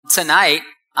Tonight,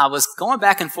 I was going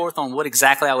back and forth on what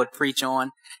exactly I would preach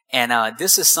on, and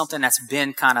this is something that's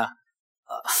been kind of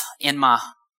in my,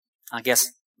 I guess,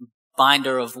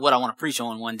 binder of what I want to preach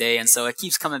on one day, and so it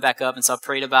keeps coming back up, and so I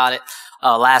prayed about it.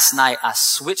 Last night, I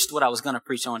switched what I was going to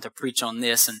preach on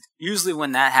this, and usually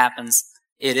when that happens,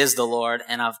 it is the Lord,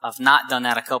 and I've not done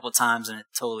that a couple of times, and it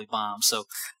totally bombed, so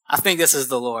I think this is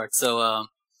the Lord. So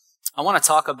I want to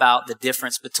talk about the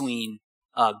difference between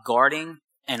guarding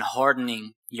and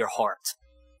hardening your heart.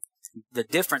 The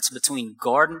difference between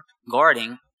guarding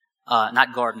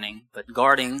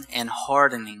and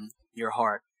hardening your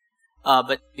heart.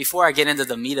 But before I get into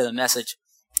the meat of the message,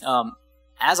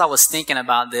 as I was thinking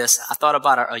about this, I thought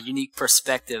about a unique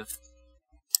perspective.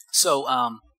 So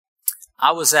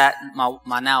I was at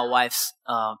my now wife's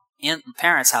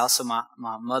parents' house, so my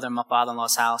mother and my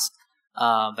father-in-law's house,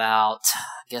 about,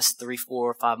 I guess, 3, 4,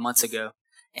 or 5 months ago.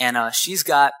 And she's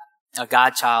got a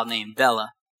godchild named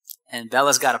Bella. And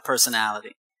Bella's got a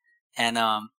personality. And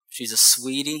she's a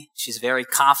sweetie. She's very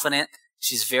confident.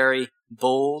 She's very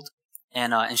bold.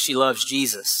 And she loves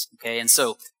Jesus. Okay. And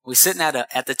so we're sitting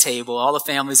at the table, all the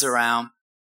family's around.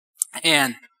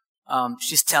 And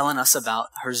she's telling us about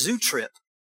her zoo trip.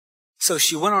 So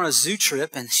she went on a zoo trip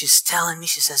and she's telling me,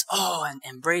 she says, oh,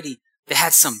 and Brady, they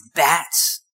had some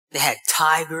bats. They had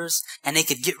tigers, and they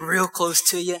could get real close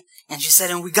to you. And she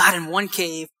said, and we got in one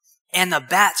cave, and the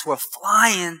bats were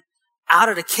flying out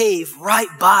of the cave right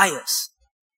by us.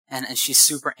 And she's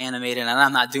super animated, and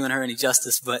I'm not doing her any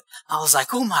justice, but I was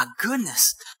like, oh my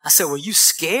goodness. I said, were you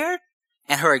scared?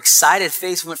 And her excited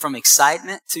face went from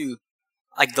excitement to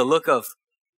like the look of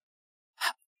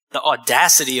the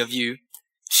audacity of you.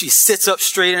 She sits up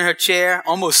straight in her chair,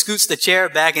 almost scoots the chair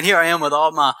back, and here I am with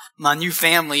all my new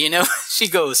family, you know. She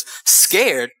goes,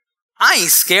 scared? I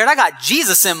ain't scared. I got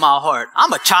Jesus in my heart.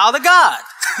 I'm a child of God.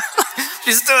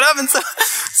 She stood up, and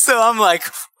so I'm like,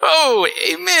 oh,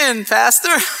 amen,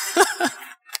 Pastor.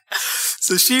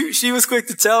 So she was quick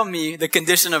to tell me the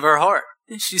condition of her heart.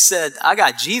 She said, I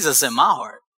got Jesus in my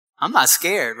heart. I'm not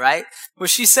scared, right? Well,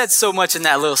 she said so much in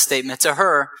that little statement. To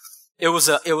her, it was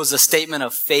a statement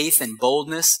of faith and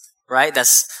boldness, right?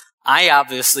 I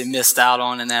obviously missed out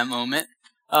on in that moment.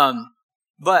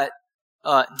 But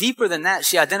deeper than that,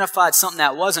 she identified something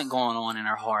that wasn't going on in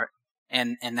her heart,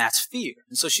 and that's fear.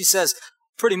 And so she says,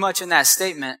 pretty much in that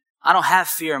statement, I don't have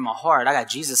fear in my heart. I got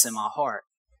Jesus in my heart.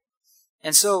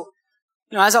 And so,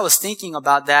 as I was thinking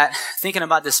about that, thinking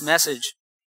about this message,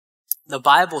 the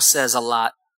Bible says a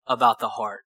lot about the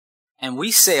heart. And we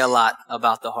say a lot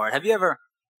about the heart.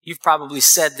 You've probably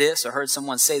said this or heard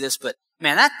someone say this, but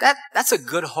man, that's a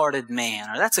good-hearted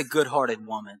man, or that's a good-hearted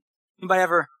woman. Anybody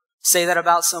ever say that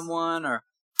about someone,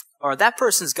 or that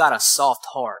person's got a soft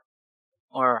heart,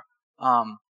 or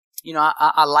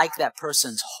I like that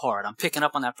person's heart. I'm picking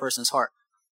up on that person's heart.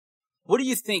 What do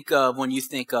you think of when you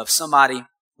think of somebody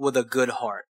with a good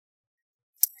heart?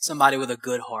 Somebody with a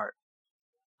good heart.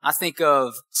 I think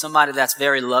of somebody that's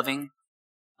very loving.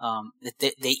 That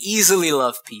they easily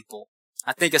love people.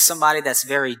 I think of somebody that's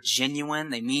very genuine.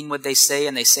 They mean what they say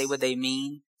and they say what they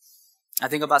mean. I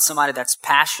think about somebody that's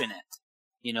passionate.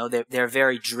 They're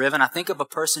very driven. I think of a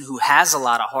person who has a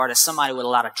lot of heart as somebody with a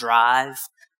lot of drive,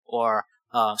 or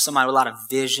somebody with a lot of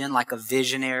vision, like a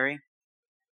visionary.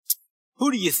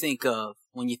 Who do you think of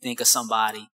when you think of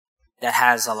somebody that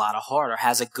has a lot of heart or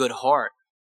has a good heart?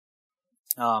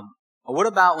 Or what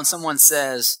about when someone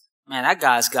says, man, that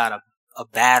guy's got a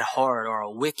bad heart, or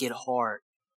a wicked heart,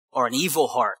 or an evil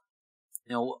heart?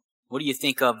 What do you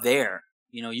think of there?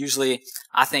 Usually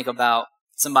I think about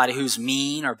somebody who's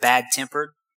mean or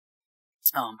bad-tempered,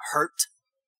 hurt,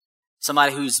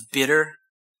 somebody who's bitter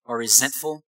or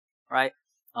resentful, right?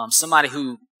 Somebody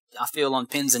who I feel on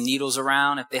pins and needles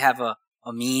around if they have a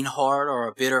mean heart or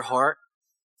a bitter heart.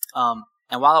 And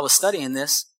while I was studying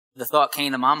this, the thought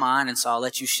came to my mind, and so I'll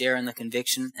let you share in the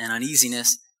conviction and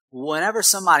uneasiness. Whenever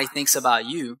somebody thinks about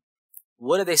you,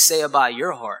 what do they say about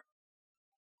your heart?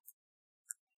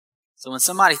 So when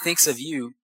somebody thinks of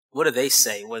you, what do they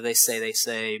say? What do they say? They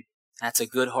say, that's a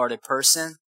good-hearted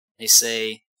person. They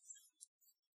say,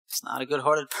 it's not a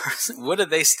good-hearted person. What do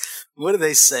they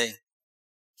say?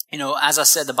 As I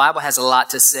said, the Bible has a lot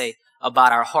to say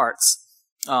about our hearts.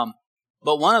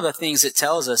 But one of the things it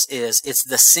tells us is it's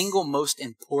the single most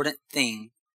important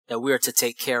thing that we are to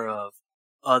take care of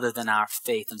other than our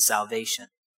faith and salvation.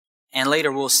 And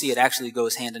later we'll see it actually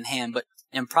goes hand in hand. But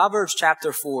in Proverbs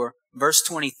chapter 4, verse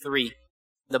 23,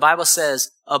 the Bible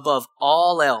says, above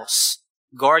all else,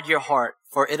 guard your heart,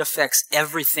 for it affects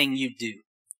everything you do.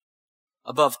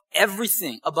 Above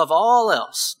everything, above all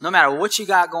else, no matter what you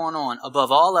got going on,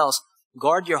 above all else,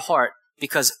 guard your heart,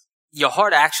 because your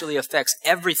heart actually affects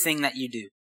everything that you do,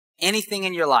 anything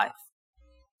in your life.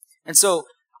 And so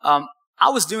I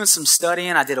was doing some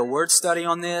studying. I did a word study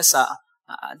on this. I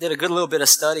did a good little bit of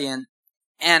studying,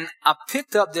 and I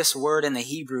picked up this word in the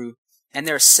Hebrew, and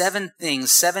there are 7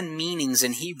 things, 7 meanings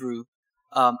in Hebrew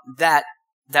that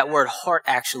word heart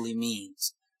actually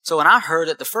means. So when I heard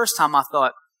it the first time, I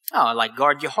thought, oh, like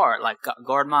guard your heart, like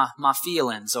guard my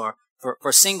feelings, or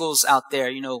for singles out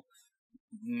there,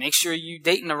 make sure you're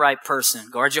dating the right person,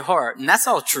 guard your heart. And that's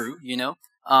all true,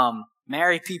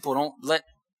 married people, don't let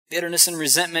bitterness and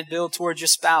resentment build towards your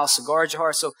spouse, so guard your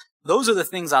heart. So those are the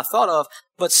things I thought of,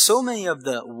 but so many of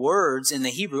the words in the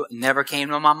Hebrew never came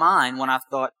to my mind when I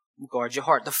thought, guard your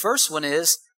heart. The first one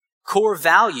is core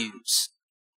values.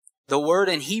 The word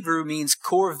in Hebrew means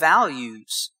core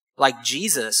values, like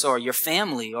Jesus or your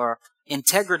family or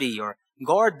integrity, or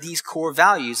guard these core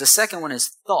values. The second one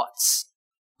is thoughts.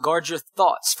 Guard your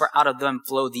thoughts, for out of them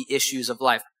flow the issues of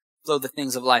life, flow the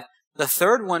things of life. The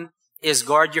third one is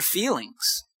guard your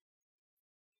feelings.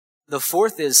 The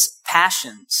fourth is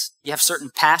passions. You have certain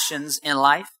passions in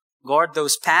life. Guard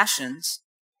those passions.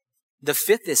 The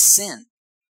fifth is sin.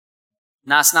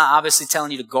 Now, it's not obviously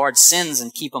telling you to guard sins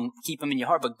and keep them in your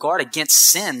heart, but guard against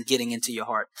sin getting into your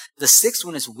heart. The sixth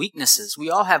one is weaknesses. We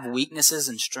all have weaknesses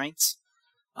and strengths,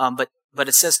 but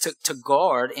it says to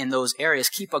guard in those areas.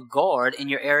 Keep a guard in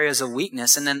your areas of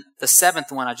weakness. And then the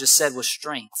seventh one I just said was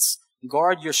strengths.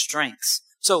 Guard your strengths.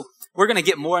 So we're going to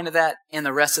get more into that in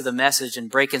the rest of the message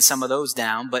and breaking some of those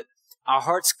down, but our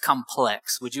heart's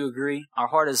complex. Would you agree? Our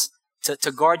heart is,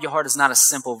 to guard your heart is not a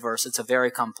simple verse. It's a very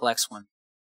complex one.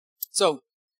 So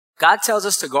God tells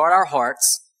us to guard our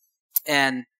hearts,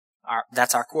 and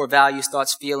that's our core values,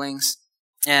 thoughts, feelings.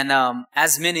 And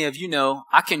as many of you know,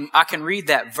 I can read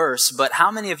that verse, but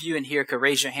how many of you in here could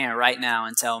raise your hand right now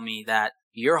and tell me that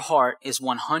your heart is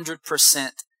 100%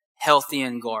 healthy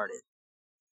and guarded?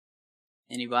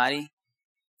 Anybody?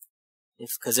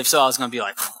 Because if so, I was going to be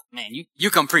like, oh, man, you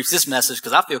come preach this message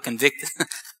because I feel convicted.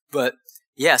 But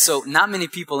yeah, so not many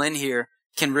people in here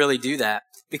can really do that,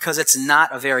 because it's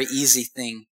not a very easy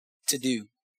thing to do.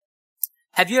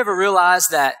 Have you ever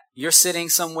realized that you're sitting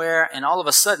somewhere and all of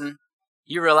a sudden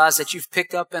you realize that you've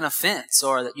picked up an offense,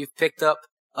 or that you've picked up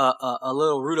a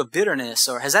little root of bitterness?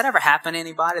 Or has that ever happened to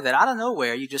anybody, that out of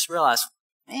nowhere you just realize,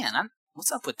 man,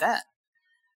 what's up with that?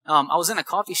 I was in a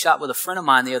coffee shop with a friend of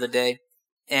mine the other day,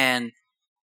 and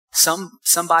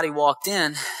somebody walked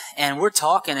in, and we're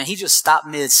talking, and he just stopped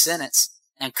mid-sentence,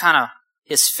 and kind of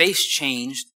his face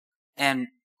changed, and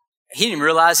he didn't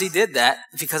realize he did that,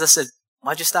 because I said,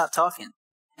 why'd you stop talking?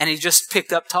 And he just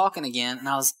picked up talking again, and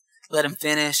I was let him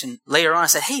finish. And later on I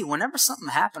said, hey, whenever something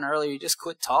happened earlier, you just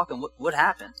quit talking. What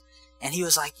happened? And he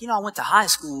was like, I went to high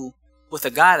school with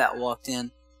a guy that walked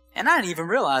in, and I didn't even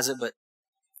realize it, but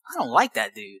I don't like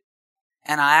that dude.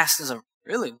 And I asked him,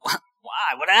 really? Why?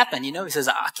 What happened? He says,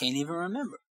 I can't even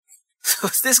remember. So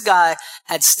this guy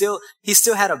still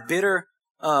had a bitter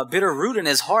root in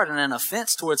his heart and an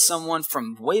offense towards someone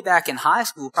from way back in high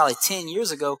school, probably 10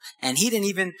 years ago, and he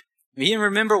didn't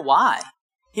remember why.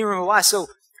 He didn't remember why. So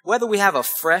whether we have a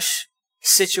fresh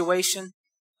situation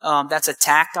that's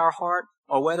attacked our heart,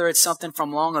 or whether it's something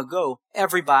from long ago,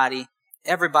 everybody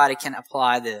can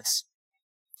apply this.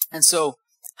 And so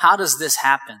how does this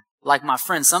happen? Like my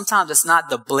friend, sometimes it's not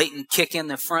the blatant kick in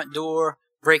the front door,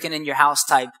 breaking in your house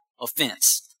type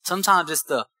offense. Sometimes it's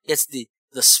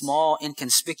the small,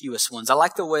 inconspicuous ones. I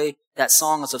like the way that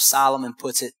Songs of Solomon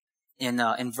puts it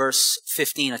in verse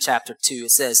 15 of chapter 2.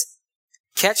 It says,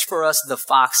 catch for us the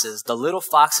foxes, the little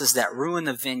foxes that ruin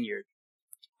the vineyard,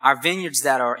 our vineyards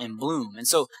that are in bloom. And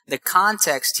so the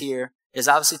context here is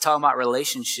obviously talking about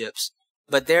relationships,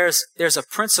 but there's a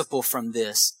principle from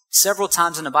this. Several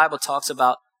times in the Bible talks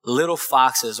about little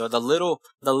foxes, or the little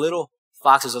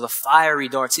foxes, or the fiery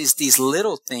darts. These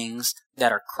little things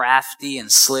that are crafty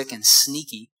and slick and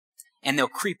sneaky, and they'll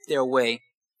creep their way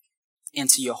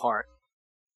into your heart.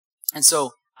 And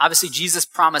so obviously Jesus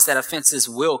promised that offenses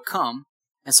will come.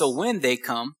 And so when they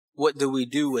come, what do we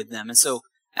do with them? And so,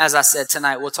 as I said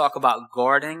tonight, we'll talk about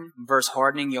guarding versus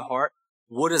hardening your heart.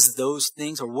 What is those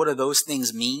things, or what do those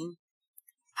things mean?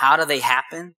 How do they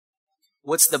happen?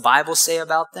 What's the Bible say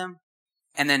about them?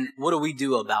 And then what do we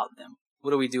do about them?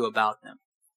 What do we do about them?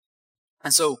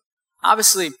 And so,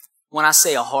 obviously, when I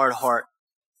say a hard heart,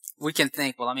 we can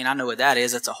think, well, I know what that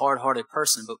is. It's a hard-hearted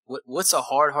person. But what's a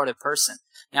hard-hearted person?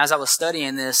 Now, as I was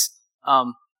studying this,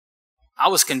 I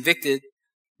was convicted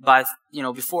by,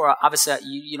 before, obviously,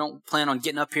 you don't plan on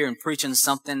getting up here and preaching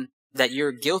something that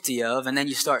you're guilty of, and then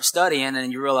you start studying,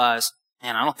 and you realize,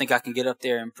 man, I don't think I can get up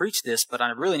there and preach this, but I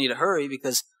really need to hurry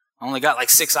because I only got like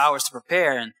 6 hours to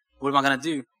prepare, and What am I going to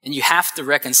do? And you have to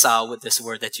reconcile with this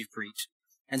word that you preach.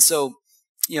 And so,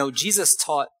 Jesus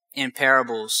taught in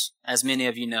parables, as many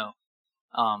of you know.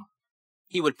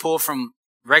 He would pull from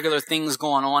regular things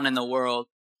going on in the world,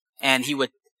 and he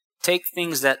would take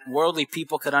things that worldly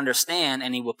people could understand,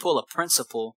 and he would pull a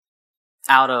principle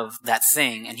out of that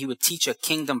thing, and he would teach a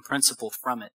kingdom principle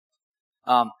from it.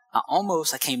 I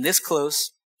came this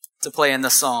close to playing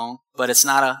the song, but it's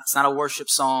not a worship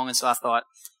song, and so I thought,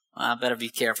 I better be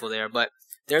careful there. But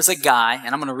there's a guy,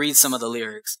 and I'm going to read some of the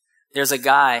lyrics. There's a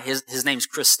guy, his name's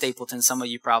Chris Stapleton. Some of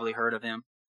you probably heard of him.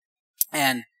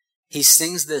 And he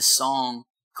sings this song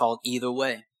called Either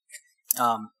Way.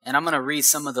 And I'm going to read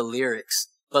some of the lyrics.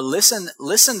 But listen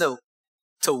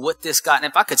to what this guy, and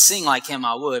if I could sing like him,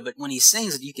 I would. But when he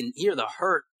sings it, you can hear the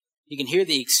hurt. You can hear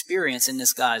the experience in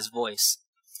this guy's voice.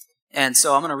 And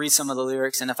so I'm going to read some of the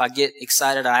lyrics. And if I get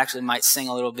excited, I actually might sing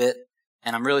a little bit.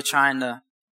 And I'm really trying to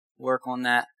work on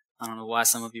that. I don't know why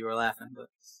some of you are laughing, but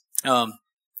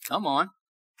come on.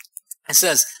 It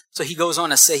says, so he goes on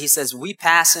to say, he says, we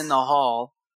pass in the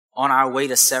hall on our way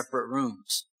to separate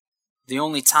rooms. The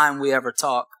only time we ever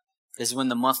talk is when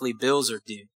the monthly bills are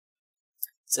due.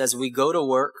 It says, we go to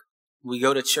work, we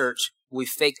go to church, we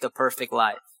fake the perfect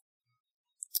life.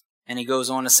 And he goes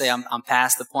on to say, I'm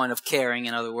past the point of caring,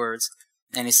 in other words.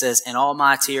 And he says, and all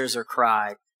my tears are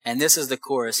cried. And this is the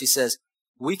chorus. He says,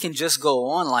 we can just go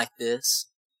on like this,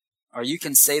 or you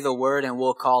can say the word and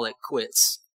we'll call it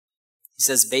quits. He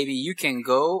says, baby, you can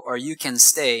go or you can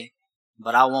stay,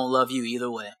 but I won't love you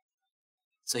either way.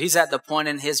 So he's at the point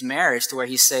in his marriage to where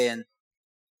he's saying,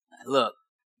 look,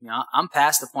 I'm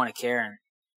past the point of caring.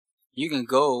 You can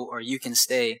go or you can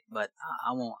stay, but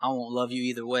I won't love you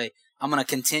either way. I'm going to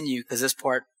continue because this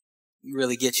part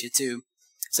really gets you too.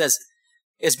 It says,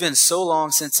 it's been so long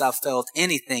since I've felt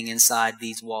anything inside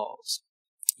these walls.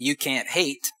 You can't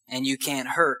hate and you can't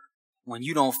hurt when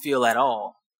you don't feel at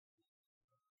all.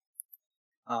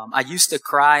 I used to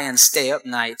cry and stay up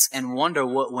nights and wonder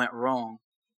what went wrong.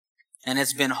 And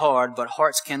it's been hard, but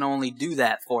hearts can only do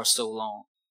that for so long.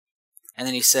 And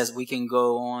then he says, we can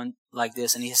go on like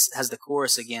this. And he has the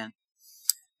chorus again.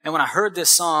 And when I heard this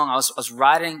song, I was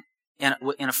riding in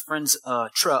a friend's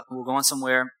truck. We were going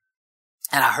somewhere.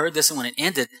 And I heard this, and when it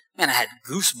ended, man, I had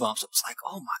goosebumps. It was like,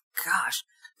 oh my gosh,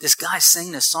 this guy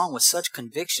sang this song with such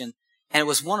conviction. And it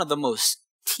was one of the most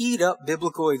teed up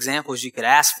biblical examples you could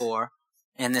ask for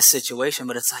in this situation.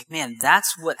 But it's like, man,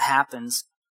 that's what happens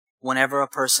whenever a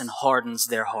person hardens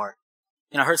their heart.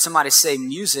 I heard somebody say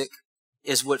music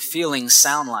is what feelings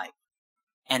sound like.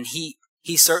 And he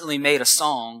certainly made a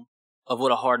song of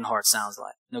what a hardened heart sounds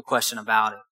like. No question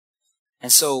about it.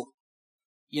 And so,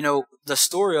 the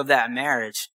story of that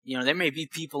marriage, there may be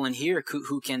people in here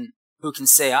who can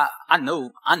say, I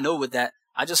know what that,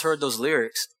 I just heard those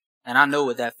lyrics and I know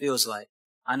what that feels like.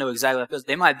 I know exactly what it feels.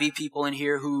 There might be people in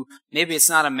here who maybe it's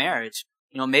not a marriage.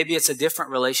 Maybe it's a different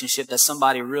relationship that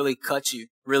somebody really cut you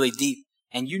really deep,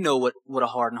 and you know what a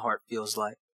hardened heart feels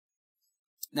like.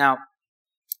 Now,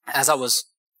 as I was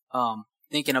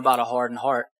thinking about a hardened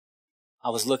heart, I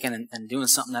was looking and doing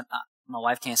something that my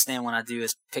wife can't stand when I do,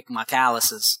 is pick my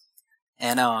calluses.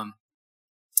 And how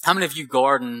many of you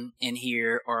garden in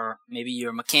here, or maybe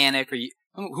you're a mechanic, or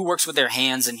who works with their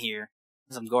hands in here?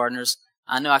 Some gardeners.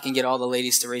 I know I can get all the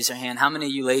ladies to raise their hand. How many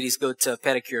of you ladies go to a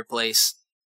pedicure place?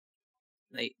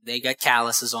 They got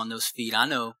calluses on those feet. I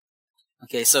know.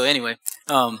 Okay, so anyway,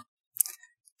 a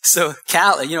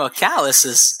callus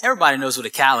is, everybody knows what a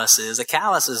callus is. A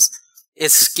callus is,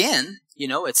 it's skin,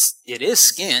 it is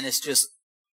skin. It's just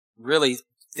really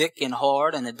thick and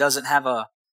hard, and it doesn't have a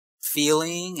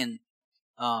feeling, and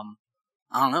I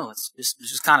don't know, it's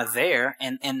just kind of there,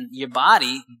 and your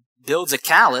body builds a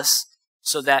callus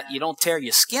so that you don't tear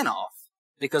your skin off.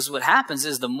 Because what happens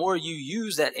is the more you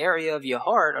use that area of your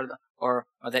heart or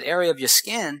that area of your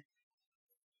skin,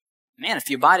 man, if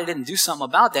your body didn't do something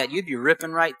about that, you'd be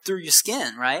ripping right through your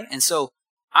skin, right? And so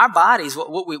our bodies,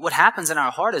 what happens in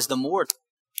our heart is the more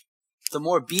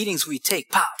beatings we take,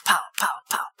 pow, pow, pow,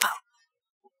 pow, pow,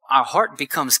 our heart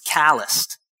becomes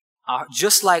calloused.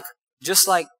 Just like,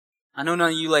 I know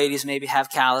none of you ladies maybe have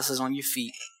calluses on your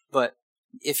feet, but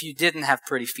if you didn't have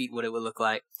pretty feet, what it would look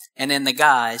like. And then the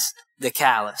guys, the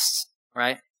calloused,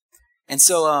 right? And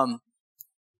so,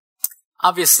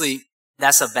 obviously,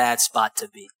 that's a bad spot to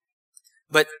be.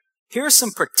 But here are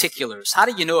some particulars. How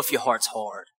do you know if your heart's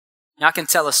hard? Now, I can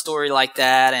tell a story like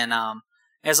that, and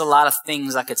there's a lot of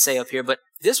things I could say up here, but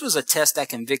this was a test that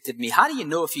convicted me. How do you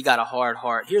know if you got a hard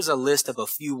heart? Here's a list of a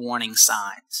few warning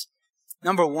signs.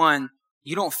 Number one,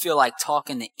 you don't feel like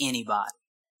talking to anybody.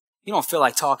 You don't feel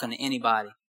like talking to anybody.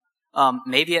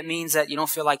 Maybe it means that you don't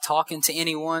feel like talking to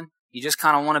anyone. You just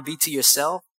kind of want to be to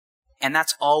yourself. And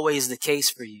that's always the case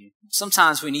for you.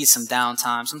 Sometimes we need some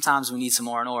downtime. Sometimes we need some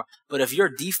R&R. But if your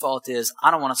default is,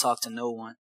 I don't want to talk to no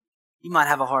one, you might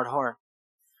have a hard heart.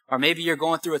 Or maybe you're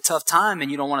going through a tough time and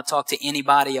you don't want to talk to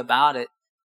anybody about it.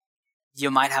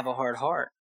 You might have a hard heart.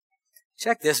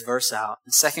 Check this verse out.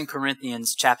 In 2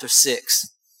 Corinthians chapter 6,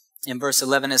 in verse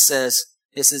 11, it says,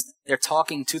 they're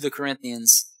talking to the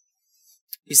Corinthians.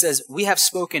 He says, we have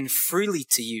spoken freely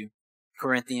to you,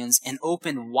 Corinthians, and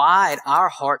opened wide our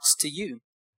hearts to you.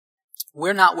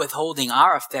 We're not withholding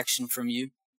our affection from you,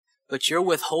 but you're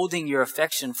withholding your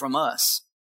affection from us.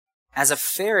 As a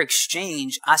fair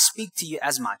exchange, I speak to you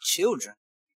as my children.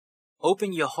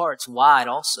 Open your hearts wide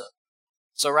also.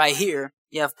 So right here,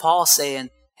 you have Paul saying,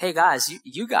 hey guys,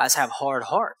 you guys have hard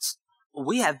hearts.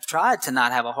 We have tried to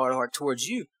not have a hard heart towards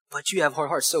you, but you have hard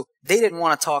hearts. So they didn't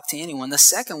want to talk to anyone. The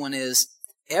second one is,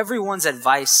 everyone's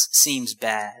advice seems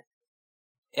bad.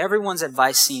 Everyone's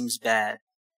advice seems bad.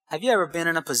 Have you ever been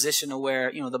in a position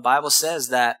where, the Bible says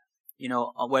that,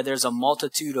 where there's a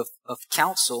multitude of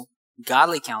counsel,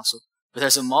 godly counsel, but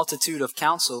there's a multitude of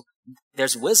counsel,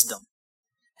 there's wisdom.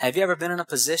 Have you ever been in a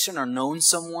position or known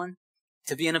someone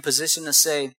to be in a position to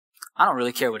say, I don't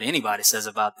really care what anybody says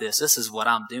about this. This is what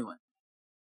I'm doing.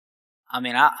 I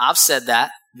mean, I've said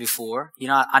that before.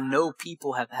 I know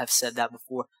people have said that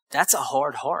before. That's a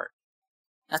hard heart.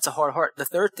 That's a hard heart. The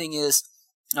third thing is,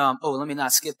 let me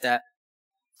not skip that.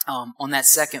 On that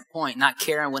second point, not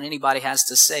caring what anybody has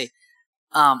to say.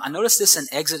 I noticed this in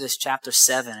Exodus chapter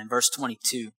 7 and verse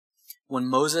 22. When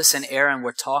Moses and Aaron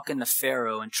were talking to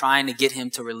Pharaoh and trying to get him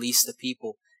to release the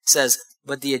people, it says,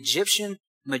 but the Egyptian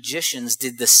magicians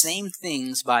did the same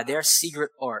things by their secret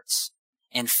arts,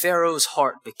 and Pharaoh's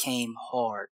heart became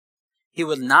hard. He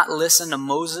would not listen to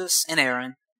Moses and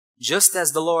Aaron, just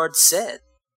as the Lord said.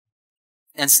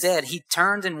 Instead, he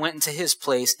turned and went into his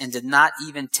place and did not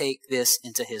even take this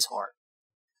into his heart.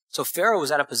 So Pharaoh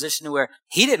was at a position where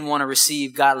he didn't want to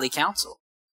receive godly counsel.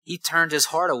 He turned his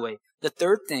heart away. The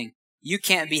third thing, you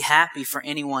can't be happy for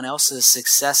anyone else's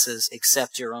successes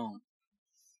except your own.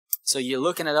 So you're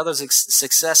looking at others'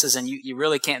 successes and you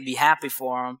really can't be happy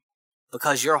for them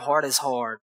because your heart is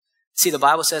hard. See, the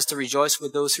Bible says to rejoice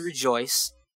with those who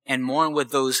rejoice and mourn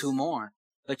with those who mourn.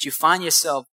 But you find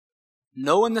yourself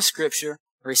knowing the scripture,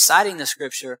 reciting the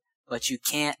scripture, but you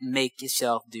can't make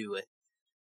yourself do it.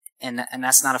 And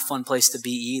that's not a fun place to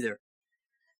be either.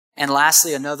 And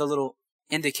lastly, another little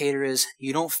indicator is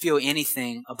you don't feel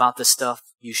anything about the stuff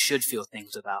you should feel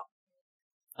things about.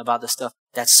 About the stuff,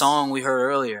 that song we heard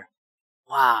earlier.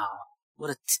 Wow,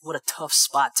 what a tough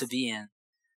spot to be in.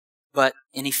 But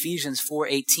in Ephesians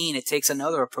 4:18, it takes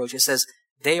another approach. It says,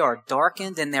 they are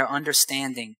darkened in their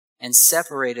understanding and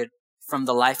separated from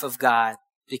the life of God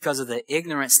because of the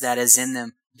ignorance that is in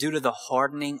them due to the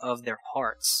hardening of their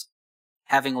hearts.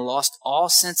 Having lost all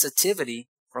sensitivity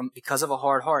because of a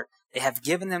hard heart, they have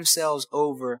given themselves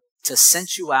over to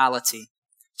sensuality,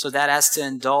 so that as to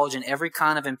indulge in every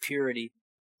kind of impurity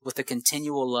with a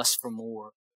continual lust for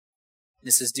more.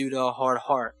 This is due to a hard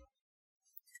heart.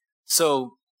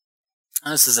 So,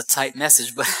 this is a tight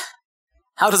message, but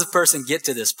how does a person get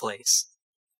to this place?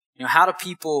 How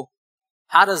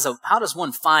does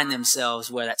one find themselves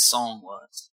where that song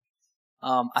was?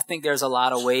 I think there's a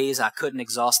lot of ways. I couldn't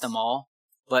exhaust them all,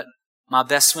 but my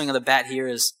best swing of the bat here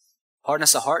is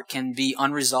hardness of heart can be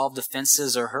unresolved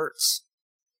offenses or hurts,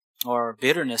 or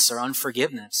bitterness or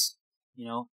unforgiveness.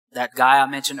 That guy I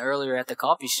mentioned earlier at the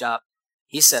coffee shop,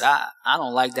 he said, I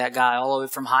don't like that guy all the way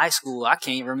from high school. I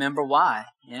can't remember why.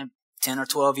 10 or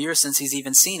 12 years since he's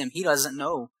even seen him. He doesn't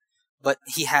know, but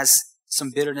he has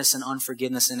some bitterness and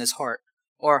unforgiveness in his heart.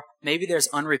 Or maybe there's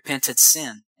unrepented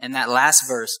sin. In that last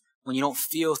verse, when you don't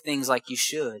feel things like you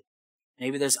should,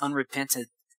 maybe there's unrepented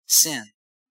sin.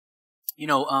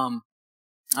 I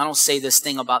don't say this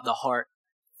thing about the heart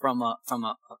from a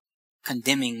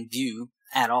condemning view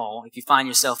at all. If you find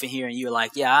yourself in here and you're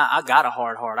like, yeah, I got a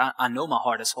hard heart. I know my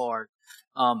heart is hard.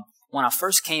 When I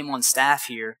first came on staff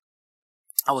here,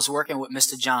 I was working with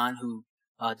Mr. John, who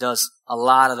does a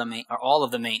lot of all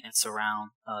of the maintenance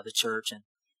around the church, and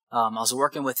I was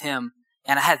working with him,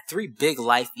 and I had 3 big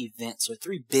life events, or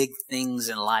 3 big things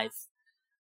in life,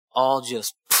 all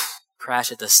just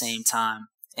crash at the same time.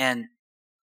 And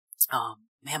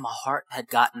my heart had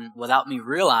gotten, without me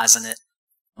realizing it,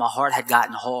 my heart had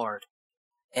gotten hard.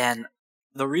 And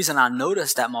the reason I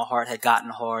noticed that my heart had gotten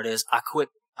hard is I quit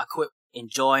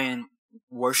enjoying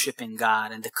worshiping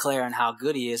God and declaring how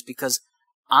good He is, because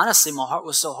honestly, my heart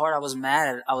was so hard. I was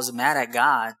mad at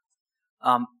God.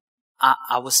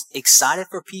 I was excited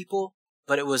for people,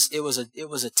 but it was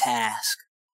a task.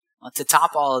 To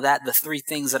top all of that, the three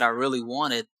things that I really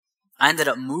wanted, I ended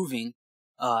up moving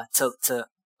to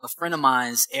a friend of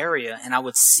mine's area, and I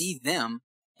would see them,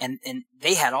 and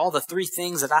they had all the three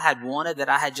things that I had wanted that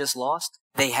I had just lost.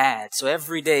 They had. So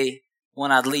every day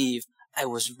when I'd leave, it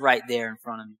was right there in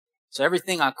front of me. So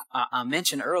everything I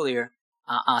mentioned earlier,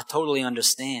 I totally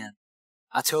understand.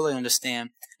 I totally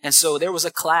understand. And so there was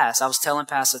a class. I was telling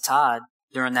Pastor Todd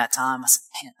during that time, I said,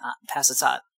 man, Pastor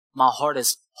Todd, my heart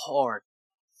is hard.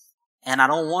 And I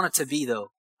don't want it to be, though.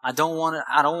 I don't want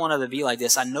it to be like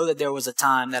this. I know that there was a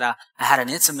time that I had an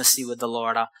intimacy with the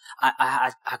Lord.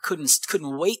 I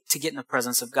couldn't wait to get in the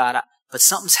presence of God. But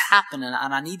something's happening,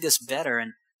 and I need this better.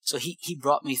 And so he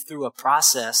brought me through a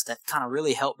process that kind of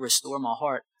really helped restore my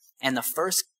heart. And the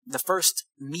first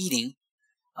meeting,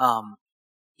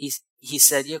 he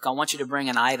said, look, I want you to bring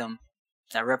an item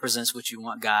that represents what you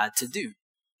want God to do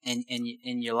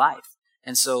in your life.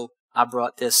 And so I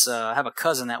brought this, I have a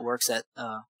cousin that works at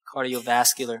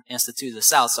Cardiovascular Institute of the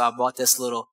South, so I bought this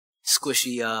little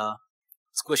squishy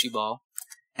ball.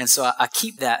 And so I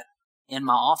keep that in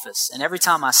my office. And every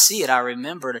time I see it, I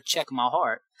remember to check my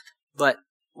heart. But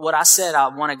what I said I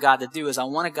wanted God to do is I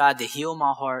wanted God to heal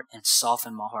my heart and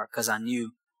soften my heart, because I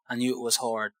knew it was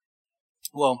hard.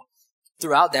 Well,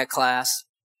 throughout that class,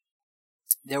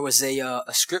 there was a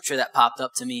scripture that popped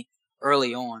up to me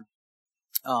early on.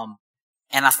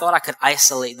 And I thought I could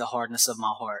isolate the hardness of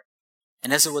my heart.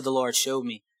 And this is what the Lord showed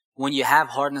me. When you have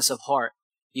hardness of heart,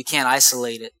 you can't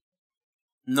isolate it.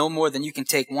 No more than you can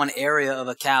take one area of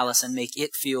a callus and make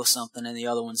it feel something and the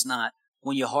other one's not.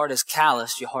 When your heart is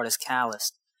calloused, your heart is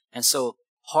calloused. And so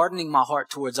hardening my heart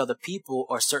towards other people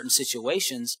or certain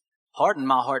situations hardened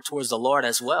my heart towards the Lord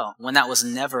as well, when that was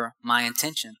never my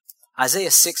intention.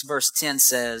 Isaiah 6 verse 10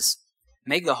 says,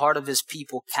 make the heart of his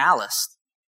people calloused.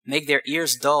 Make their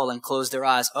ears dull and close their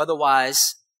eyes.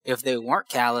 Otherwise, if they weren't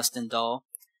calloused and dull,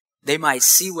 they might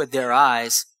see with their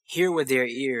eyes, hear with their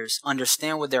ears,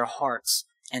 understand with their hearts,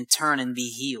 and turn and be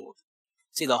healed.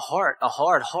 See, a hard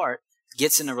heart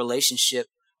gets in a relationship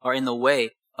or in the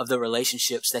way of the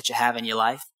relationships that you have in your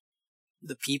life,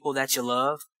 the people that you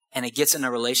love, and it gets in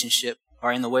a relationship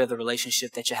or in the way of the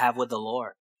relationship that you have with the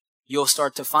Lord. You'll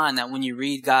start to find that when you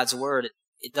read God's word,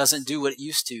 it doesn't do what it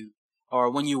used to. Or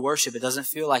when you worship, it doesn't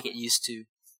feel like it used to.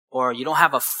 Or you don't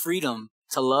have a freedom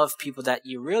to love people that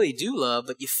you really do love,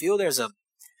 but you feel there's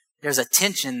a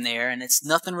tension there, and it's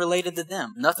nothing related to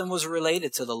them. Nothing was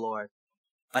related to the Lord,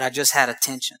 but I just had a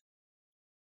tension.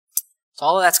 So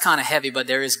all of that's kind of heavy, but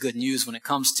there is good news when it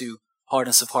comes to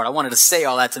hardness of heart. I wanted to say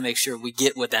all that to make sure we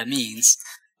get what that means.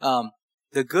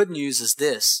 The good news is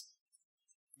this.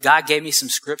 God gave me some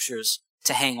scriptures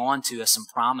to hang on to as some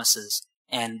promises.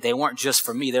 And they weren't just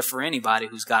for me. They're for anybody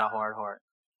who's got a hard heart.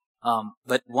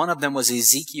 But one of them was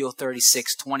Ezekiel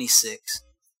 36:26.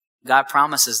 God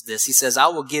promises this. He says, I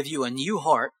will give you a new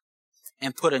heart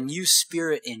and put a new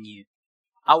spirit in you.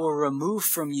 I will remove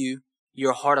from you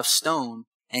your heart of stone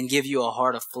and give you a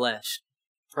heart of flesh.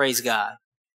 Praise God.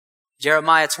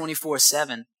 Jeremiah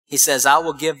 24:7. He says, I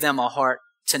will give them a heart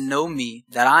to know me,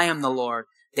 that I am the Lord.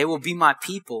 They will be my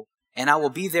people, and I will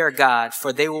be their God,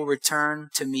 for they will return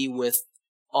to me with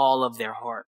all of their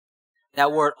heart.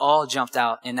 That word all jumped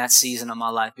out in that season of my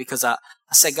life, because I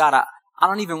said, God, I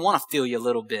don't even want to feel you a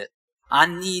little bit. I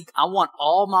want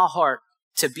all my heart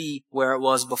to be where it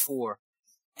was before.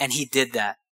 And he did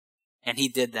that.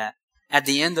 At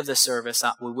the end of the service,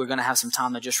 we're going to have some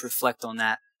time to just reflect on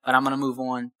that, but I'm going to move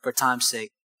on for time's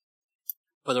sake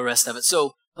for the rest of it.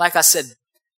 So, like I said,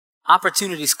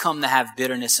 opportunities come to have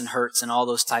bitterness and hurts and all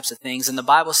those types of things. And the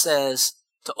Bible says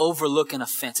to overlook an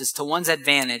offense. It's to one's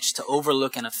advantage to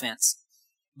overlook an offense.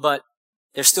 But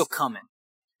they're still coming.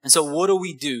 And so what do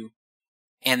we do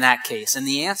in that case? And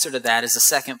the answer to that is the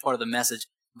second part of the message.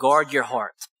 Guard your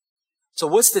heart. So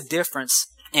what's the difference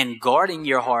in guarding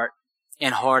your heart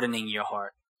and hardening your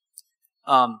heart?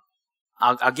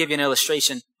 I'll give you an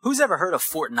illustration. Who's ever heard of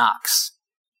Fort Knox?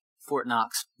 Fort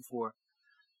Knox before?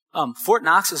 Fort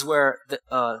Knox is where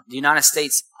the United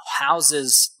States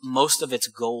houses most of its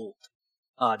gold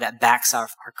that backs our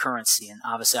currency. And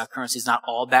obviously our currency is not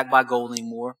all backed by gold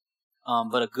anymore,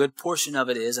 but a good portion of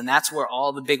it is. And that's where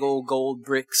all the big old gold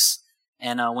bricks,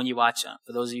 and when you watch,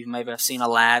 for those of you who maybe have seen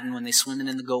Aladdin, when they're swimming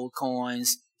in the gold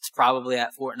coins, it's probably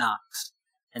at Fort Knox.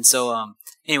 And so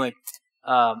anyway,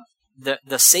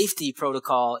 the safety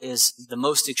protocol is the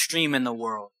most extreme in the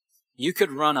world. You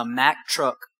could run a Mack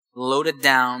truck loaded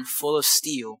down full of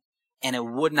steel, and it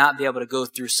would not be able to go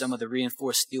through some of the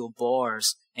reinforced steel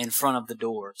bars in front of the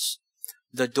doors.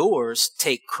 The doors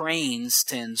take cranes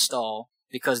to install,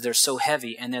 because they're so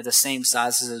heavy and they're the same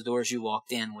size as the doors you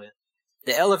walked in with.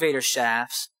 The elevator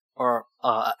shafts are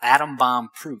atom bomb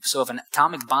proof. So if an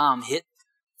atomic bomb hit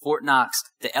Fort Knox,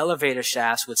 the elevator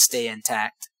shafts would stay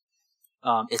intact.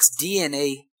 It's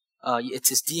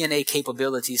its DNA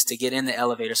capabilities to get in the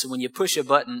elevator. So when you push a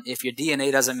button, if your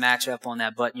DNA doesn't match up on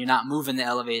that button, you're not moving the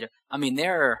elevator. I mean,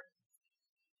 there are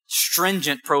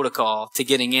stringent protocol to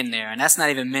getting in there, and that's not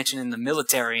even mentioning the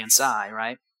military inside,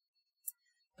 right?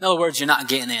 In other words, you're not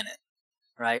getting in it,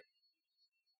 right?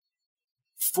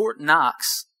 Fort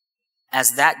Knox,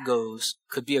 as that goes,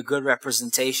 could be a good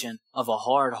representation of a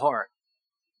hard heart.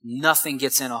 Nothing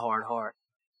gets in a hard heart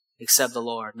except the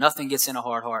Lord. Nothing gets in a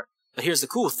hard heart. But here's the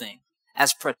cool thing.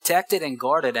 As protected and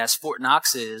guarded as Fort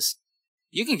Knox is,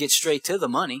 you can get straight to the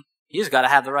money. You just got to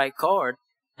have the right card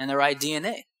and the right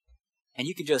DNA. And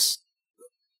you can just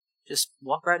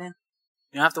walk right in.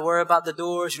 You don't have to worry about the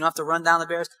doors. You don't have to run down the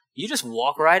stairs. You just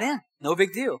walk right in. No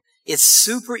big deal. It's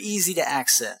super easy to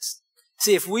access.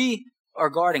 See, if we are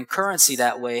guarding currency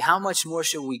that way, how much more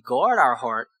should we guard our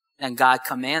heart than God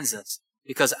commands us?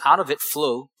 Because out of it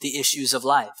flow the issues of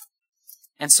life.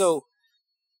 And so,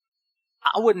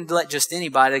 I wouldn't let just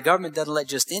anybody, the government doesn't let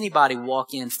just anybody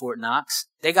walk in Fort Knox.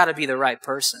 They got to be the right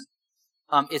person.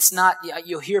 It's not,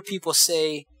 you'll hear people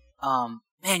say,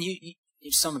 man,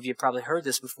 some of you probably heard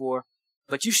this before,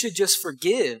 but you should just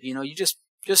forgive. You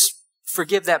just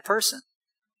forgive that person.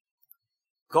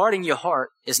 Guarding your heart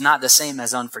is not the same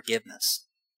as unforgiveness.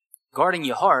 Guarding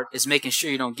your heart is making sure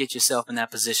you don't get yourself in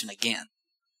that position again.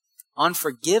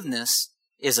 Unforgiveness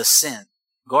is a sin.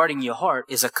 Guarding your heart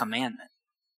is a commandment.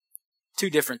 Two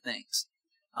different things.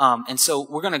 And so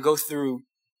we're going to go through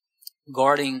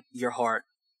guarding your heart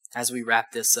as we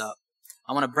wrap this up.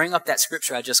 I want to bring up that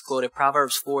scripture I just quoted,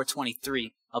 Proverbs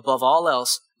 4:23. Above all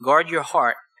else, guard your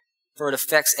heart, for it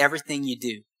affects everything you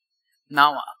do.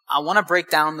 Now, I want to break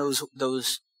down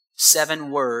those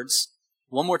 7 words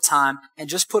one more time and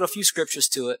just put a few scriptures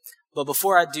to it. But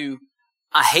before I do,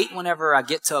 I hate whenever I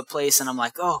get to a place and I'm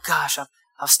like, oh gosh,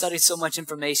 I've studied so much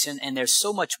information and there's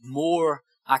so much more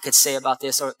I could say about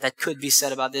this or that could be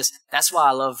said about this. That's why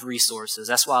I love resources.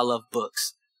 That's why I love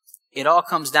books. It all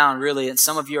comes down really, and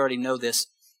some of you already know this.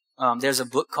 There's a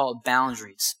book called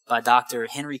Boundaries by Dr.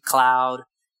 Henry Cloud,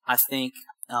 I think,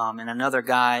 and another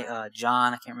guy,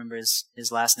 John, I can't remember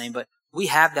his last name, but we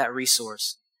have that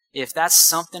resource. If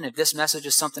this message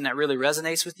is something that really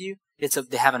resonates with you,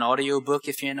 they have an audio book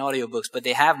if you're in audiobooks, but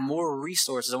they have more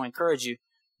resources. I want to encourage you,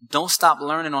 don't stop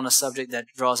learning on a subject that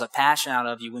draws a passion out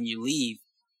of you when you leave.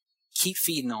 Keep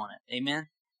feeding on it. Amen?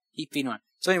 Keep feeding on it.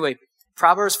 So anyway,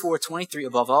 Proverbs 4:23,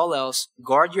 above all else,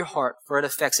 guard your heart, for it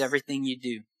affects everything you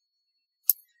do.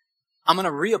 I'm going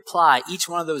to reapply each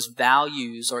one of those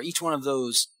values or each one of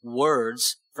those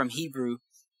words from Hebrew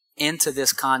into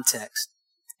this context.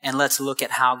 And let's look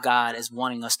at how God is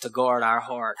wanting us to guard our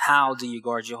heart. How do you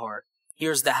guard your heart?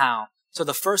 Here's the how. So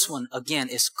the first one, again,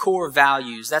 is core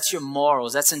values. That's your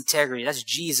morals. That's integrity. That's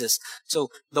Jesus. So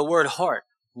the word heart,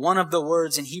 one of the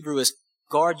words in Hebrew is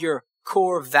guard your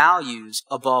core values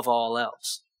above all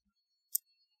else.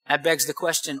 That begs the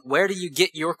question, where do you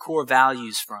get your core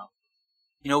values from?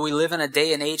 We live in a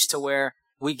day and age to where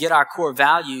we get our core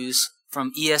values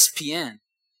from ESPN,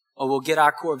 or we'll get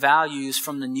our core values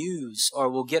from the news, or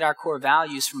we'll get our core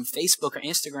values from Facebook or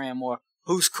Instagram, or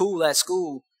who's cool at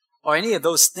school, or any of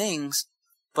those things.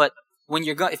 But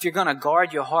if you're going to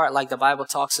guard your heart like the Bible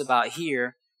talks about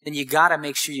here, then you got to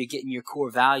make sure you're getting your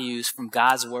core values from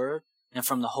God's Word and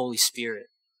from the Holy Spirit.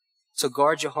 So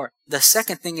guard your heart. The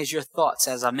second thing is your thoughts,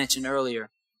 as I mentioned earlier.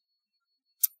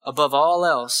 Above all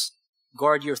else,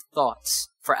 guard your thoughts,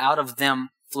 for out of them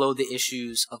flow the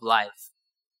issues of life.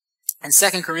 In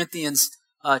 2 Corinthians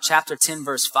chapter 10,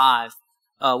 verse 5,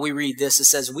 we read this. It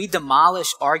says, we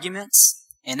demolish arguments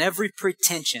and every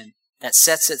pretension that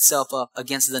sets itself up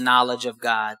against the knowledge of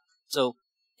God. So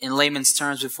in layman's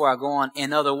terms, before I go on,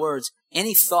 in other words,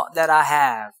 any thought that I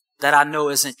have that I know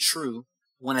isn't true,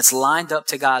 when it's lined up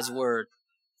to God's Word,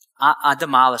 I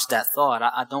demolish that thought.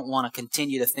 I don't want to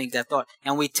continue to think that thought.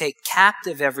 And we take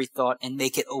captive every thought and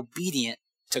make it obedient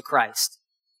to Christ.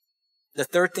 The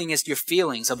third thing is your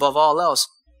feelings. Above all else,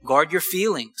 guard your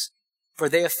feelings, for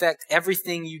they affect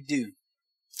everything you do.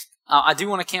 I do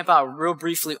want to camp out real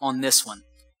briefly on this one,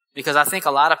 because I think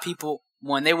a lot of people,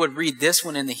 when they would read this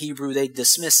one in the Hebrew, they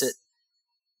dismiss it.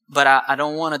 But I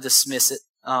don't want to dismiss it.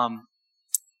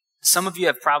 Some of you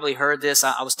have probably heard this.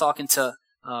 I was talking to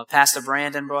Pastor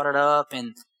Brandon brought it up,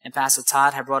 and Pastor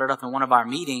Todd had brought it up in one of our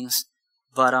meetings.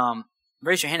 But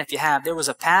raise your hand if you have. There was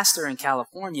a pastor in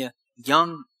California,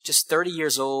 young, just 30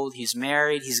 years old. He's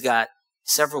married. He's got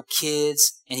several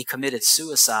kids, and he committed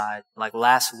suicide like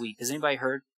last week. Has anybody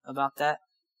heard about that?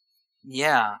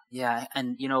 Yeah.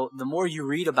 And the more you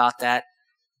read about that,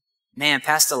 man,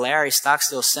 Pastor Larry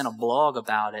Stockstill sent a blog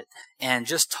about it and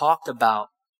just talked about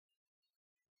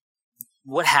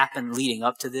what happened leading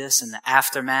up to this and the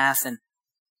aftermath, and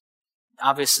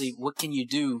obviously what can you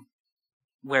do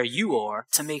where you are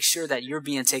to make sure that you're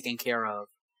being taken care of.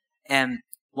 And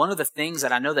one of the things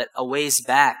that I know that a ways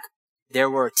back, there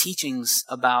were teachings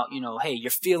about, hey,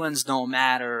 your feelings don't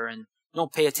matter and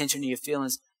don't pay attention to your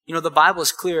feelings. The Bible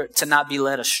is clear to not be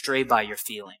led astray by your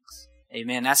feelings.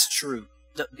 Amen. That's true.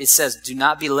 It says, do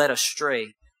not be led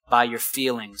astray by your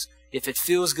feelings. If it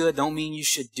feels good, don't mean you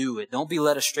should do it. Don't be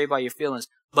led astray by your feelings.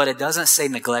 But it doesn't say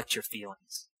neglect your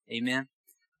feelings. Amen.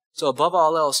 So above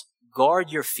all else,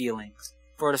 guard your feelings,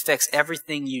 for it affects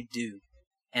everything you do.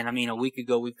 And a week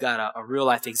ago, we've got a real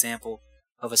life example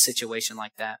of a situation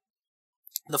like that.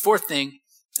 The fourth thing,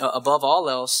 above all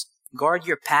else, guard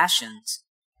your passions,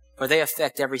 for they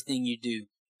affect everything you do.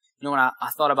 When I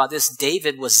thought about this,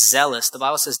 David was zealous. The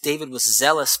Bible says David was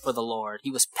zealous for the Lord. He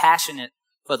was passionate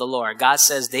for the Lord. God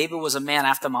says David was a man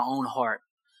after my own heart.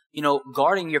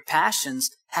 Guarding your passions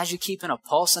has you keeping a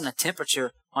pulse and a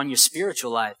temperature on your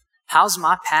spiritual life. How's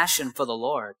my passion for the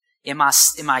Lord? Am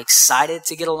I excited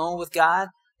to get alone with God?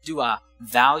 Do I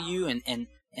value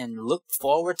and look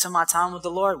forward to my time with the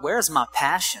Lord? Where's my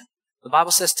passion? The Bible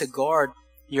says to guard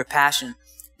your passion.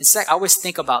 In fact, I always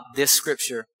think about this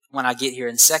scripture when I get here.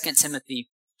 In 2 Timothy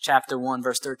chapter 1,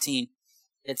 verse 13,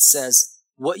 it says,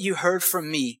 "What you heard from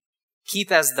me,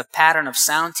 keep as the pattern of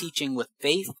sound teaching with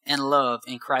faith and love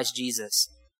in Christ Jesus.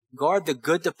 Guard the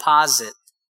good deposit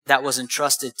that was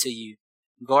entrusted to you.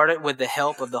 Guard it with the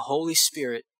help of the Holy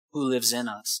Spirit who lives in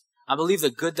us." I believe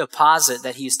the good deposit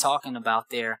that he's talking about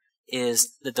there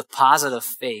is the deposit of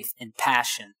faith and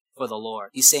passion for the Lord.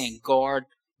 He's saying guard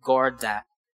that.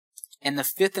 And the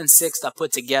fifth and sixth I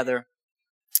put together,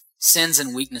 sins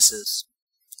and weaknesses.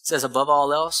 It says above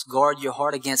all else, guard your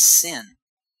heart against sin,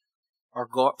 or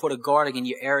put a guard against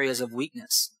your areas of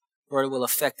weakness, or it will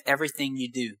affect everything you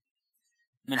do.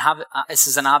 This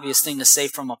is an obvious thing to say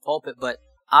from a pulpit, but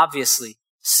obviously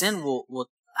sin will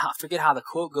I forget how the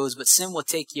quote goes, but sin will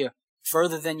take you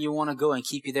further than you want to go and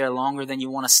keep you there longer than you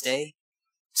want to stay.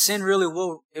 Sin really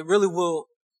will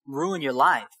ruin your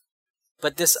life.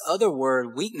 But this other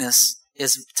word, weakness,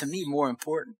 is to me more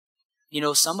important.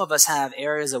 Some of us have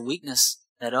areas of weakness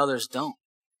that others don't.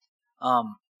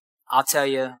 I'll tell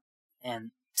you,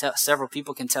 and several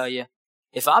people can tell you,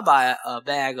 if I buy a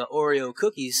bag of Oreo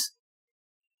cookies,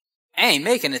 I ain't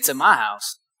making it to my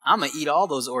house. I'm going to eat all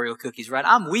those Oreo cookies, right?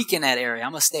 I'm weak in that area.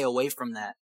 I'm going to stay away from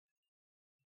that.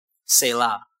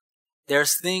 Selah.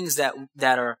 There's things that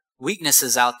are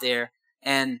weaknesses out there,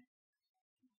 and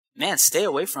man, stay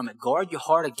away from it. Guard your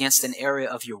heart against an area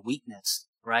of your weakness,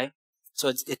 right? So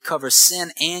it covers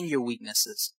sin and your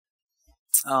weaknesses.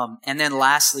 And then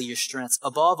lastly, your strengths.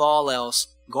 Above all else,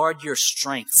 guard your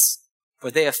strengths, for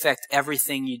they affect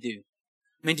everything you do.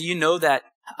 Do you know that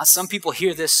some people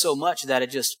hear this so much that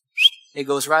it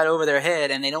goes right over their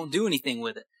head and they don't do anything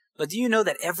with it? But do you know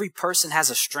that every person has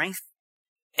a strength?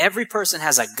 Every person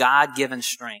has a God-given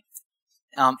strength.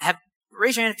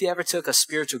 Raise your hand if you ever took a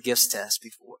spiritual gifts test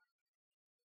before.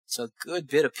 So a good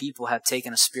bit of people have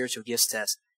taken a spiritual gifts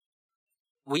test.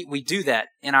 We do that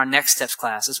in our Next Steps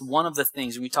class. It's one of the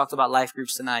things. We talked about life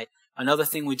groups tonight. Another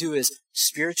thing we do is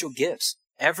spiritual gifts.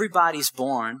 Everybody's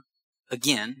born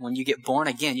again. When you get born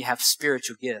again, you have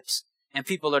spiritual gifts. And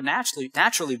people are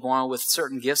naturally born with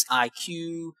certain gifts,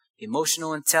 IQ,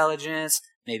 emotional intelligence,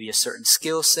 maybe a certain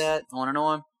skill set, on and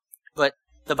on. But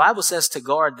the Bible says to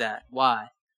guard that. Why?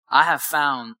 I have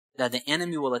found that the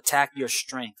enemy will attack your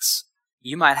strengths.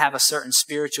 You might have a certain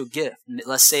spiritual gift.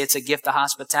 Let's say it's a gift of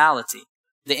hospitality.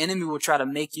 The enemy will try to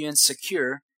make you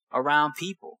insecure around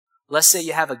people. Let's say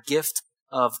you have a gift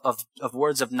of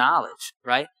words of knowledge,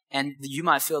 right? And you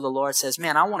might feel the Lord says,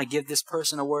 man, I want to give this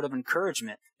person a word of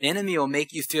encouragement. The enemy will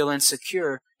make you feel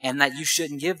insecure and that you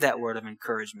shouldn't give that word of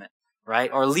encouragement,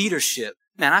 right? Or leadership.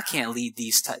 Man, I can't lead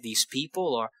these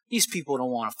people, or these people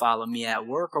don't want to follow me at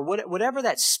work, or whatever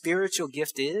that spiritual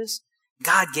gift is.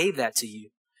 God gave that to you.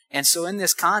 And so in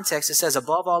this context, it says,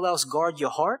 above all else, guard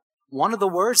your heart. One of the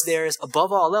words there is,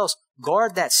 above all else,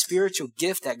 guard that spiritual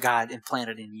gift that God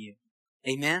implanted in you.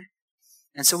 Amen?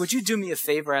 And so would you do me a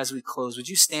favor as we close? Would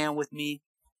you stand with me?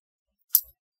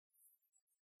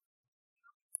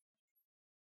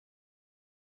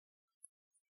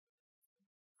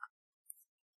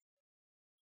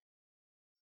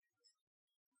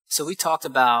 So we talked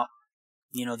about,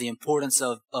 the importance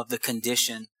of the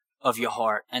condition of your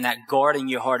heart, and that guarding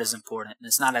your heart is important. And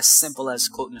it's not as simple as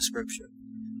quoting a scripture.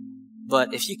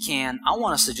 But if you can, I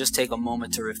want us to just take a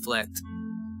moment to reflect.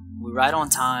 We're right on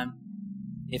time.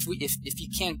 If you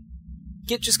can't,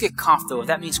 just get comfortable. If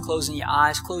that means closing your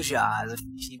eyes, close your eyes. If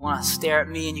you want to stare at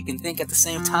me and you can think at the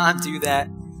same time, do that.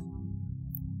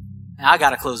 And I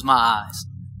gotta close my eyes.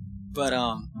 But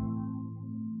I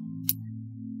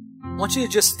want you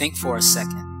to just think for a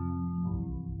second.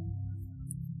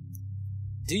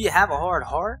 Do you have a hard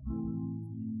heart?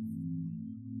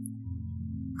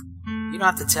 You don't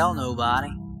have to tell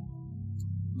nobody,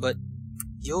 but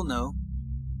you'll know.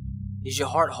 Is your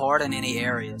heart hard in any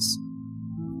areas?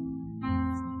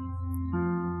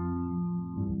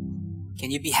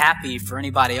 Can you be happy for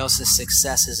anybody else's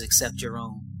successes except your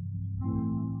own?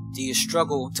 Do you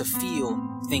struggle to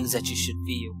feel things that you should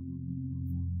feel?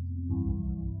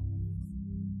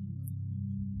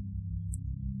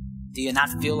 Do you not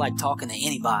feel like talking to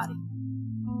anybody?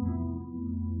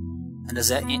 And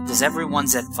does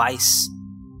everyone's advice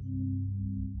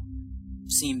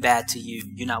seem bad to you?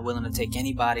 You're not willing to take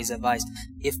anybody's advice.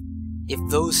 If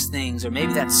those things, or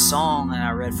maybe that song that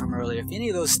I read from earlier, if any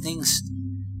of those things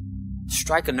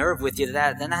strike a nerve with you,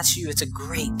 then that's you. It's a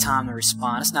great time to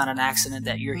respond. It's not an accident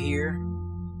that you're here.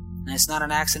 And it's not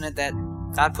an accident that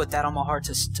God put that on my heart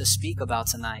to speak about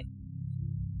tonight.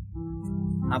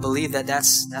 I believe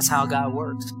that's how God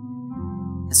works.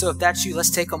 And so if that's you, let's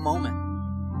take a moment.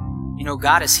 You know,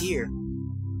 God is here.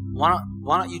 Why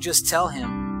don't you just tell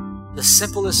Him the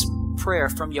simplest prayer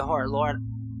from your heart? Lord,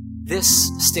 this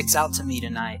sticks out to me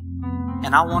tonight,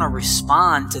 and I want to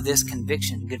respond to this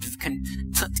conviction.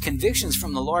 Convictions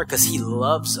from the Lord, because He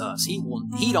loves us. He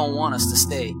don't want us to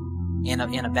stay in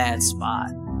a bad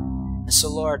spot. And so,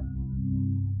 Lord,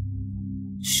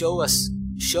 show us,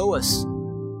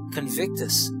 convict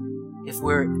us if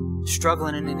we're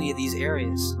struggling in any of these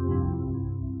areas.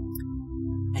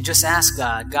 And just ask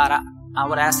God, I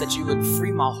would ask that you would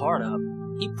free my heart up.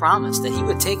 He promised that He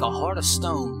would take a heart of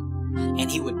stone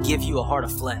and He would give you a heart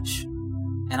of flesh.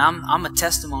 And I'm a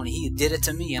testimony. He did it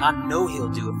to me, and I know He'll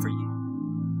do it for you.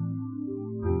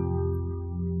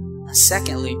 And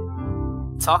secondly,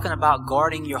 talking about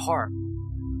guarding your heart.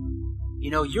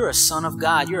 You know, you're a son of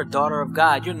God. You're a daughter of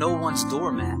God. You're no one's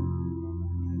doormat.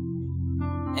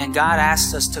 And God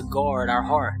asks us to guard our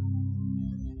heart.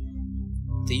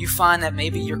 Do you find that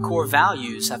maybe your core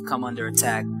values have come under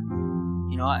attack?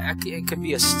 You know, it could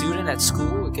be a student at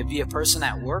school. It could be a person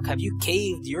at work. Have you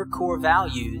caved your core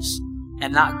values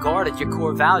and not guarded your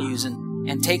core values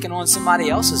and taken on somebody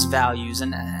else's values?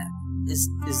 And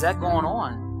is that going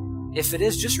on? If it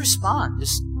is, just respond.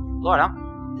 Just, Lord,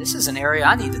 this is an area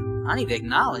I need to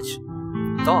acknowledge.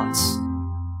 Thoughts.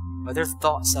 Are there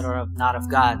thoughts that are not of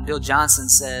God? Bill Johnson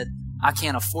said, I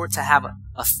can't afford to have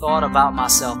a thought about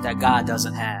myself that God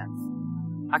doesn't have.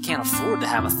 I can't afford to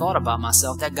have a thought about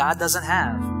myself that God doesn't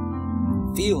have.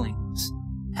 Feelings.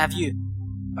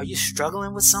 Are you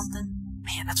struggling with something?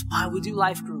 Man, that's why we do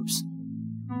life groups.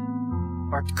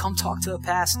 Or come talk to a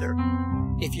pastor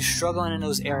if you're struggling in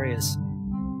those areas.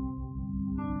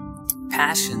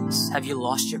 Passions. Have you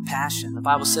lost your passion? The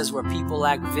Bible says where people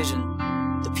lack vision,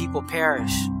 the people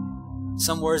perish.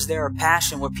 Some words there are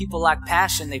passion. Where people lack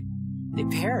passion, they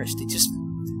perish. They just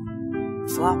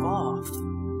flop off.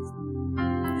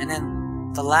 And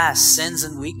then the last, sins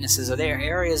and weaknesses. Are there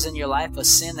areas in your life of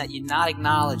sin that you're not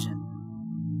acknowledging?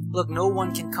 Look, no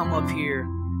one can come up here.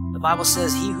 The Bible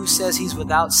says he who says he's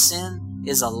without sin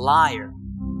is a liar,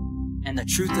 and the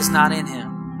truth is not in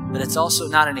him. But it's also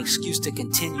not an excuse to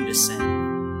continue to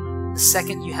sin. The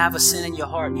second you have a sin in your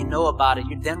heart, you know about it,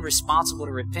 you're then responsible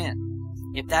to repent.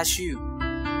 If that's you,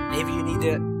 maybe you need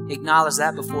to acknowledge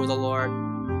that before the Lord.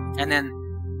 And then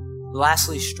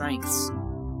lastly, strengths.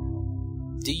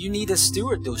 Do you need to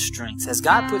steward those strengths? Has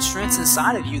God put strengths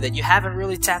inside of you that you haven't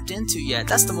really tapped into yet?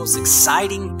 That's the most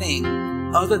exciting thing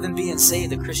other than being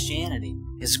saved in Christianity,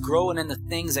 is growing in the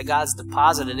things that God's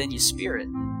deposited in your spirit.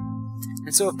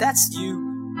 And so if that's you,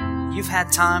 you've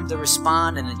had time to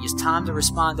respond, and your time to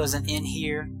respond doesn't end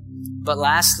here. But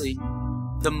lastly,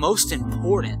 the most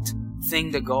important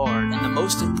thing to guard and the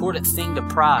most important thing to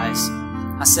prize,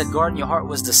 I said guarding your heart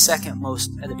was the second most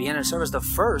at the beginning of the service. The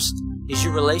first is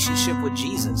your relationship with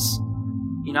Jesus.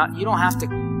 You don't have to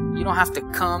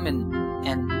come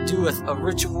and do a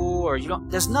ritual, or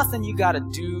there's nothing you got to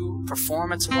do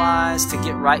performance-wise to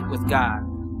get right with God.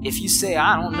 If you say,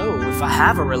 I don't know if I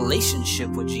have a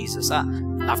relationship with Jesus,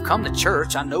 I've come to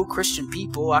church, I know Christian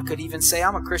people, I could even say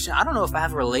I'm a Christian, I don't know if I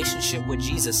have a relationship with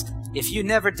Jesus. If you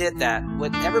never did that,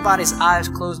 with everybody's eyes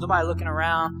closed, nobody looking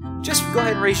around, just go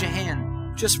ahead and raise your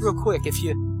hand, just real quick. If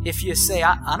if you say,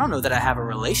 I don't know that I have a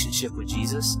relationship with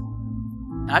Jesus,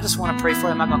 and I just want to pray for you,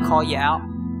 I'm not going to call you out.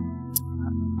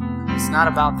 It's not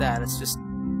about that. It's just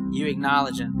you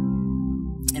acknowledging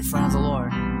in front of the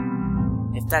Lord.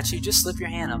 If that's you, just slip your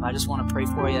hand up. I just want to pray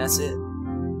for you. That's it.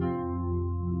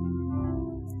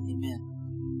 Amen.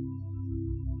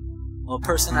 Well, a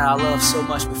person that I love so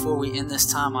much, before we end this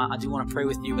time, I do want to pray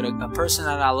with you, but a person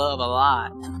that I love a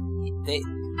lot,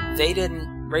 they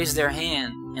didn't raise their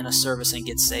hand in a service and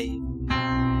get saved.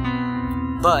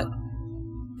 But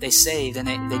they saved, and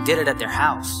they did it at their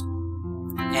house.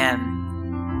 And,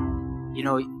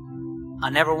 I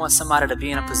never want somebody to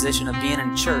be in a position of being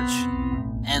in church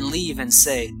and leave and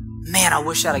say, man, I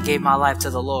wish I'd have gave my life to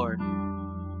the Lord.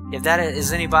 If that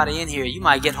is anybody in here, you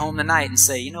might get home tonight and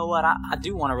say, you know what, I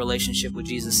do want a relationship with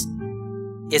Jesus.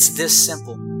 It's this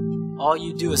simple. All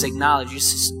you do is acknowledge. You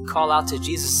just call out to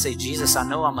Jesus and say, Jesus, I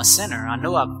know I'm a sinner. I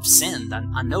know I've sinned.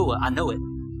 I know it.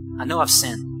 I know I've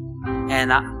sinned.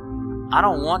 And I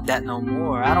don't want that no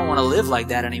more. I don't want to live like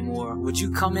that anymore. Would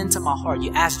you come into my heart?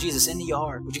 You ask Jesus into your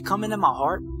heart. Would you come into my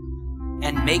heart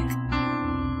and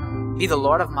be the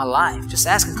Lord of my life? Just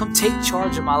ask him, come take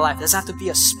charge of my life. It doesn't have to be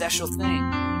a special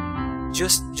thing.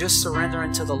 Just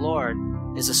surrendering to the Lord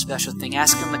is a special thing.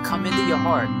 Ask him to come into your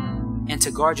heart and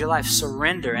to guard your life.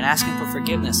 Surrender and ask him for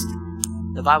forgiveness.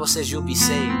 The Bible says you'll be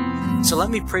saved. So let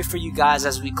me pray for you guys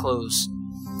as we close.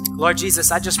 Lord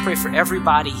Jesus, I just pray for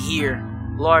everybody here.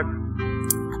 Lord,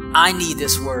 I need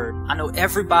this word. I know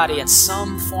everybody in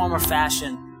some form or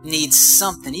fashion needs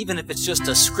something, even if it's just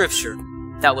a scripture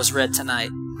that was read tonight.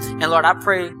 And Lord, I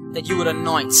pray that you would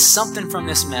anoint something from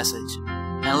this message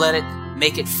and let it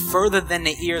make it further than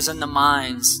the ears and the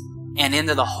minds and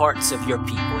into the hearts of your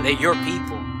people. They're your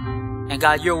people. And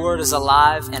God, your word is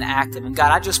alive and active. And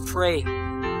God, I just pray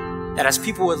that as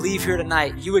people would leave here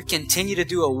tonight, you would continue to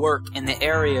do a work in the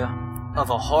area of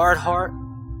a hard heart,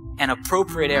 an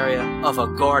appropriate area of a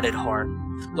guarded heart.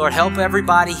 Lord, help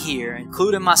everybody here,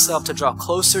 including myself, to draw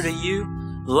closer to you,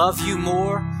 love you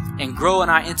more, and grow in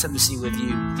our intimacy with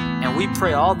you. And we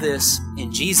pray all this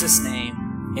in Jesus'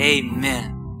 name.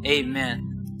 Amen.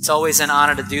 Amen. It's always an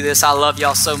honor to do this. I love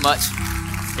y'all so much.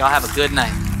 Y'all have a good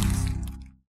night.